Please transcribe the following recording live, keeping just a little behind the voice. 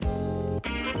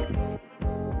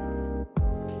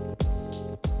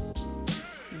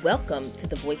Welcome to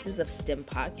the Voices of STEM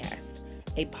podcast,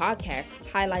 a podcast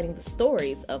highlighting the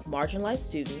stories of marginalized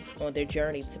students on their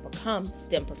journey to become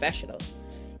STEM professionals.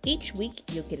 Each week,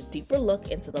 you'll get a deeper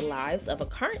look into the lives of a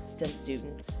current STEM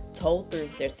student told through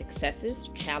their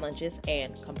successes, challenges,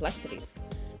 and complexities.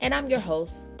 And I'm your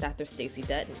host, Dr. Stacey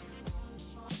Dutton.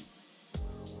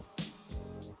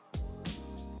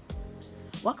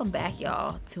 Welcome back,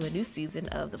 y'all, to a new season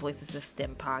of the Voices of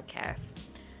STEM podcast.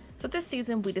 So this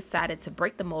season, we decided to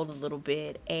break the mold a little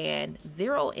bit and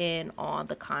zero in on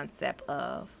the concept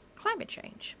of climate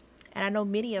change. And I know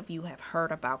many of you have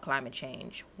heard about climate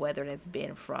change, whether it's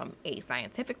been from a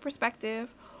scientific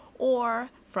perspective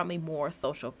or from a more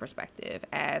social perspective,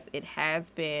 as it has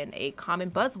been a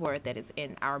common buzzword that is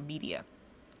in our media.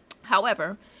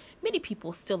 However, many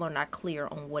people still are not clear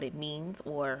on what it means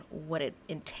or what it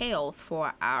entails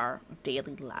for our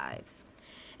daily lives.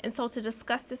 And so to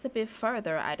discuss this a bit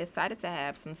further, I decided to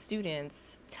have some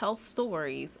students tell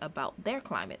stories about their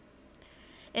climate.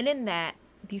 And in that,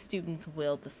 these students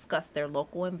will discuss their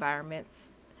local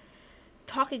environments,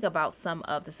 talking about some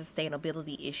of the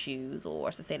sustainability issues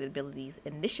or sustainability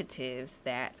initiatives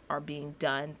that are being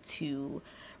done to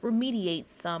remediate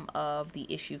some of the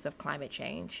issues of climate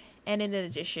change. And in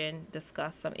addition,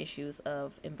 discuss some issues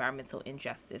of environmental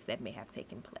injustice that may have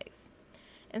taken place.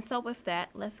 And so with that,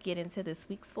 let's get into this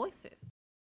week's Voices.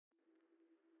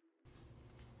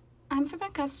 I'm from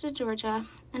Augusta, Georgia,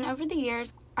 and over the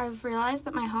years, I've realized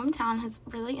that my hometown has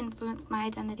really influenced my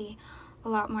identity a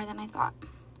lot more than I thought.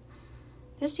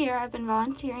 This year, I've been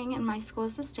volunteering in my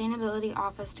school's sustainability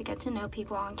office to get to know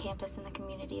people on campus in the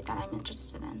community that I'm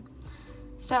interested in.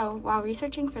 So, while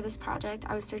researching for this project,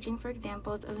 I was searching for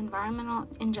examples of environmental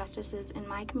injustices in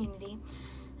my community,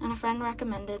 and a friend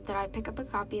recommended that I pick up a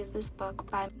copy of this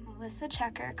book by Melissa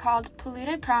Checker called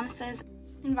Polluted Promises,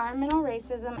 Environmental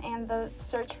Racism and the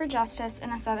Search for Justice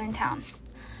in a Southern Town.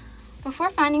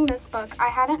 Before finding this book, I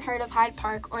hadn't heard of Hyde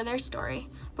Park or their story,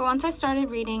 but once I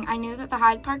started reading, I knew that the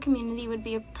Hyde Park community would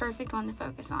be a perfect one to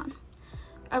focus on.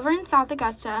 Over in South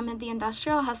Augusta, amid the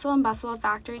industrial hustle and bustle of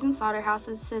factories and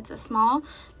slaughterhouses, sits a small,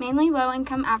 mainly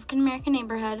low-income African-American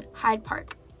neighborhood, Hyde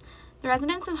Park. The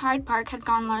residents of Hyde Park had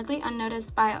gone largely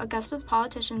unnoticed by Augusta's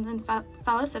politicians and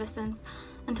fellow citizens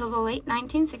until the late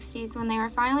 1960s, when they were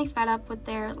finally fed up with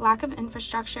their lack of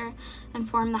infrastructure and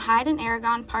formed the Hyde and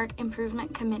Aragon Park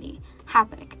Improvement Committee,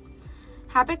 HAPIC.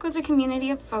 HAPIC was a community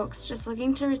of folks just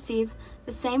looking to receive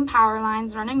the same power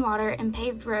lines, running water, and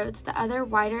paved roads that other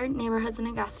wider neighborhoods in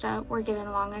Augusta were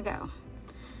given long ago.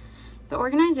 The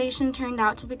organization turned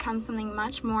out to become something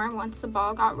much more once the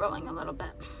ball got rolling a little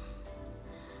bit.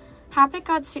 HAPIC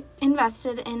got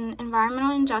invested in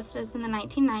environmental injustice in the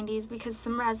 1990s because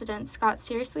some residents got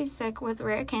seriously sick with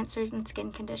rare cancers and skin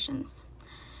conditions.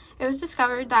 It was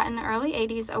discovered that in the early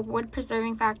 80s, a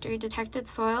wood-preserving factory detected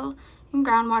soil and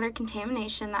groundwater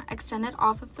contamination that extended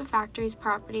off of the factory's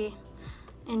property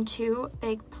in two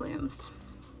big plumes.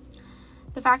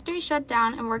 The factory shut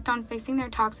down and worked on fixing their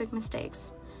toxic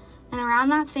mistakes. And around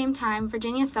that same time,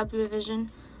 Virginia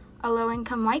Subdivision, a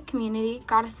low-income white community,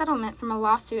 got a settlement from a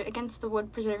lawsuit against the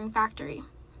wood-preserving factory.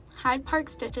 Hyde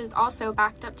Park's ditches also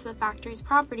backed up to the factory's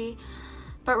property,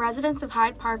 but residents of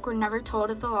Hyde Park were never told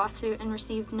of the lawsuit and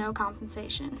received no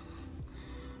compensation.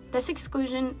 This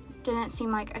exclusion didn't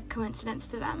seem like a coincidence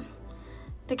to them.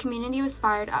 The community was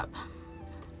fired up.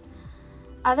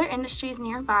 Other industries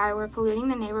nearby were polluting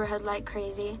the neighborhood like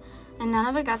crazy, and none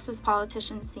of Augusta's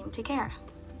politicians seemed to care.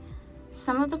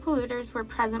 Some of the polluters were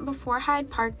present before Hyde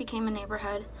Park became a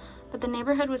neighborhood, but the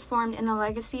neighborhood was formed in the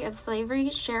legacy of slavery,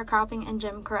 sharecropping, and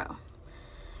Jim Crow.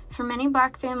 For many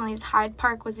black families, Hyde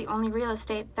Park was the only real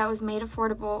estate that was made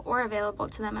affordable or available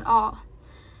to them at all.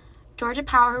 Georgia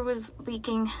Power was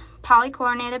leaking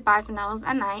polychlorinated biphenyls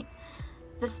at night.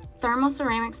 The thermal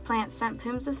ceramics plant sent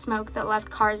plumes of smoke that left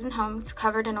cars and homes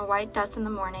covered in a white dust in the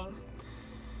morning.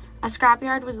 A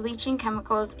scrapyard was leaching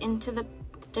chemicals into the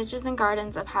ditches and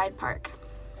gardens of Hyde Park.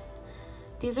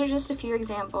 These are just a few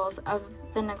examples of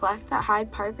the neglect that Hyde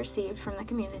Park received from the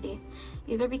community,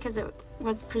 either because it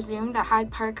was presumed that Hyde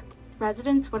Park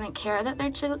residents wouldn't care that their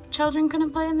children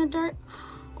couldn't play in the dirt,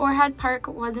 or Hyde Park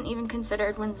wasn't even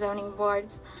considered when zoning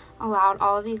boards allowed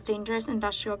all of these dangerous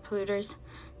industrial polluters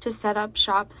to set up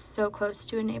shop so close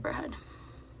to a neighborhood.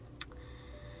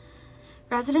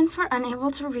 Residents were unable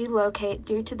to relocate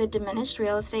due to the diminished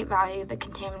real estate value the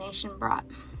contamination brought.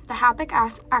 The HAPIC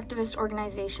activist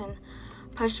organization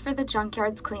pushed for the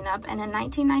junkyard's cleanup, and in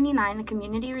 1999, the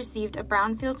community received a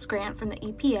brownfields grant from the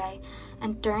EPA,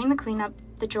 and during the cleanup,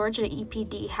 the Georgia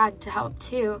EPD had to help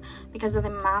too because of the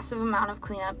massive amount of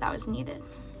cleanup that was needed.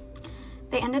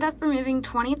 They ended up removing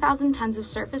 20,000 tons of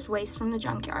surface waste from the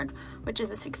junkyard, which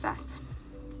is a success.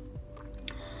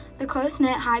 The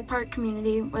close-knit Hyde Park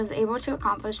community was able to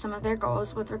accomplish some of their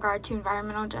goals with regard to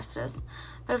environmental justice,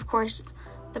 but of course,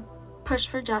 the push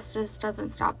for justice doesn't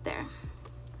stop there.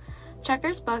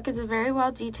 Checker's book is a very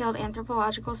well-detailed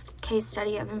anthropological case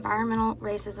study of environmental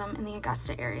racism in the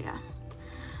Augusta area.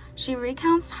 She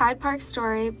recounts Hyde Park's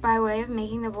story by way of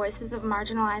making the voices of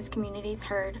marginalized communities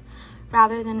heard,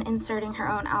 rather than inserting her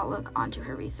own outlook onto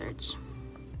her research.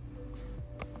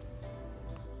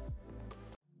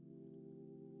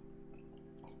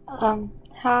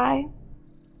 Hi,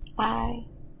 I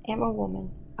am a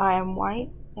woman. I am white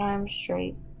and I am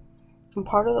straight. I'm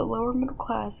part of the lower middle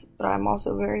class, but I'm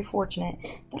also very fortunate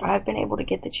that I've been able to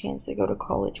get the chance to go to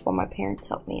college while my parents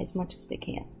help me as much as they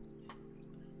can.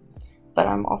 But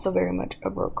I'm also very much a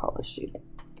broke college student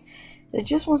that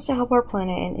just wants to help our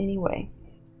planet in any way.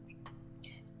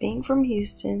 Being from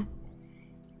Houston,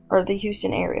 or the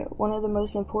Houston area, one of the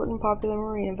most important popular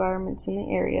marine environments in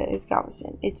the area is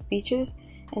Galveston. Its beaches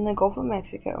and the Gulf of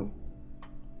Mexico,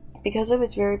 because of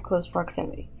its very close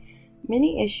proximity.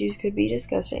 Many issues could be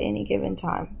discussed at any given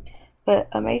time, but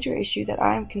a major issue that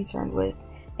I am concerned with,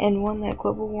 and one that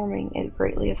global warming is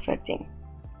greatly affecting,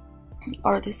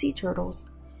 are the sea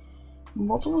turtles.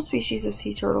 Multiple species of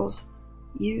sea turtles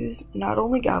use not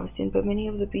only Galveston, but many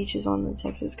of the beaches on the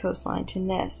Texas coastline to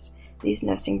nest. These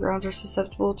nesting grounds are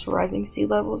susceptible to rising sea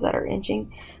levels that are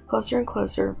inching closer and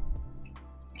closer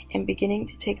and beginning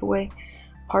to take away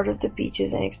part of the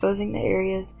beaches and exposing the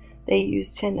areas they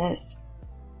use to nest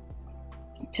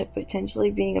to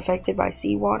potentially being affected by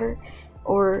seawater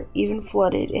or even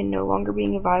flooded and no longer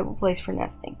being a viable place for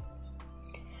nesting.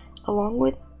 Along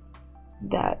with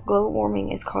that, global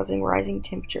warming is causing rising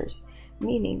temperatures,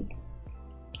 meaning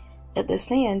that the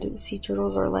sand the sea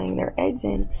turtles are laying their eggs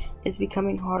in is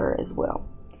becoming hotter as well.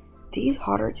 These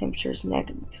hotter temperatures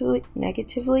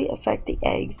negatively affect the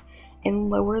eggs and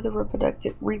lower the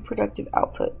reproductive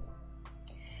output,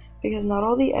 because not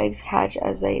all the eggs hatch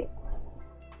as they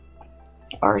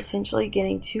are essentially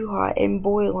getting too hot and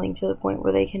boiling to the point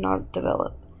where they cannot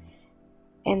develop,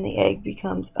 and the egg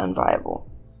becomes unviable.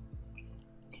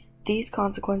 These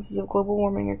consequences of global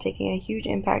warming are taking a huge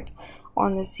impact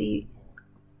on the sea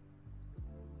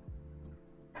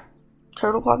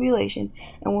turtle population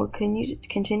and will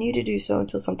continue to do so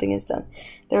until something is done.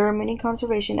 There are many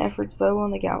conservation efforts, though,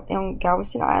 on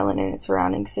Galveston Island and its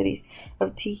surrounding cities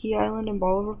of Tiki Island and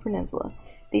Bolivar Peninsula.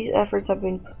 These efforts have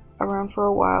been around for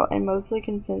a while and mostly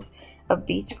consist of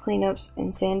beach cleanups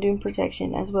and sand dune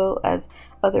protection, as well as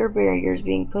other barriers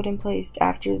being put in place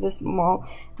after the small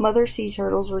mother sea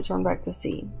turtles return back to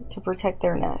sea to protect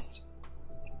their nest.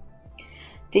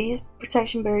 These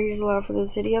protection barriers allow for the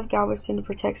city of Galveston to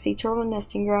protect sea turtle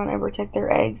nesting ground and protect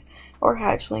their eggs or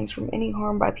hatchlings from any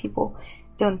harm by people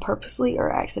done purposely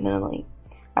or accidentally.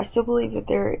 I still believe that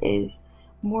there is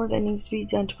more that needs to be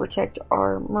done to protect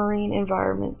our marine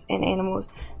environments and animals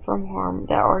from harm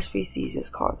that our species is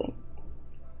causing.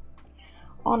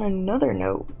 On another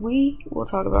note, we will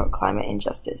talk about climate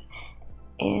injustice.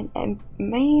 And a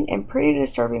main and pretty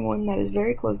disturbing one that is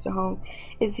very close to home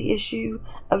is the issue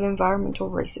of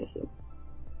environmental racism.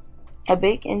 A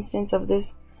big instance of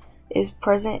this is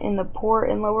present in the poor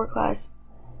and lower class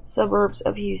suburbs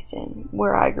of Houston,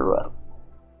 where I grew up.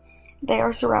 They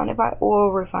are surrounded by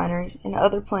oil refineries and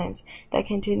other plants that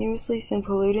continuously send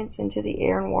pollutants into the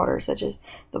air and water, such as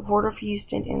the Port of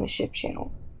Houston and the Ship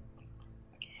Channel.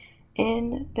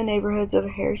 In the neighborhoods of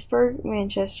Harrisburg,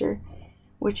 Manchester,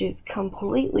 which is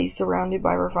completely surrounded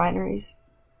by refineries,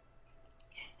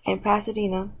 and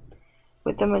Pasadena,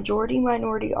 with the majority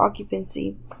minority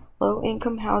occupancy,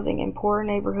 low-income housing, and poorer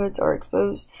neighborhoods are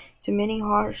exposed to many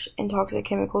harsh and toxic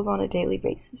chemicals on a daily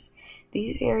basis.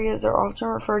 These areas are often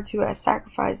referred to as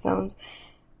sacrifice zones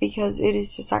because it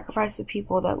is to sacrifice the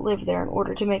people that live there in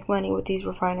order to make money with these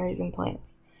refineries and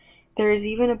plants. There is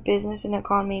even a business and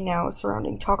economy now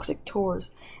surrounding toxic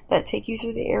tours that take you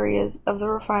through the areas of the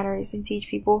refineries and teach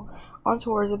people on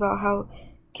tours about how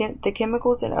the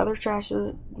chemicals and other trash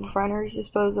the refineries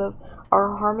dispose of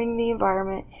are harming the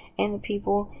environment and the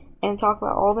people, and talk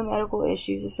about all the medical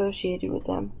issues associated with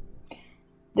them.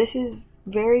 This is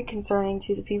very concerning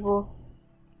to the people.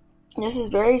 This is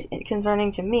very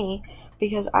concerning to me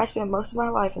because I spent most of my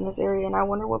life in this area, and I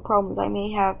wonder what problems I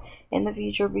may have in the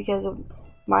future because of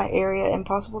my area and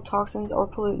possible toxins or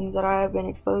pollutants that I have been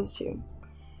exposed to,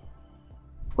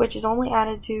 which is only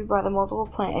added to by the multiple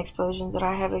plant explosions that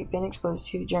I have been exposed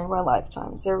to during my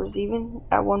lifetimes. There was even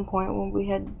at one point when we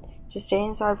had to stay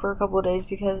inside for a couple of days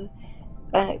because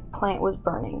a plant was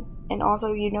burning. And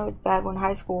also, it's bad when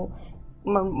high school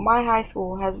My high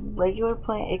school has regular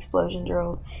plant explosion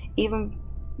drills, even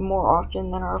more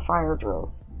often than our fire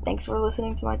drills. Thanks for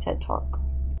listening to my TED Talk.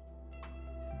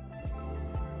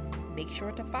 Make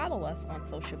sure to follow us on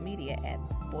social media at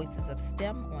Voices of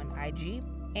STEM on IG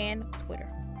and Twitter.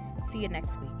 See you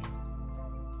next week.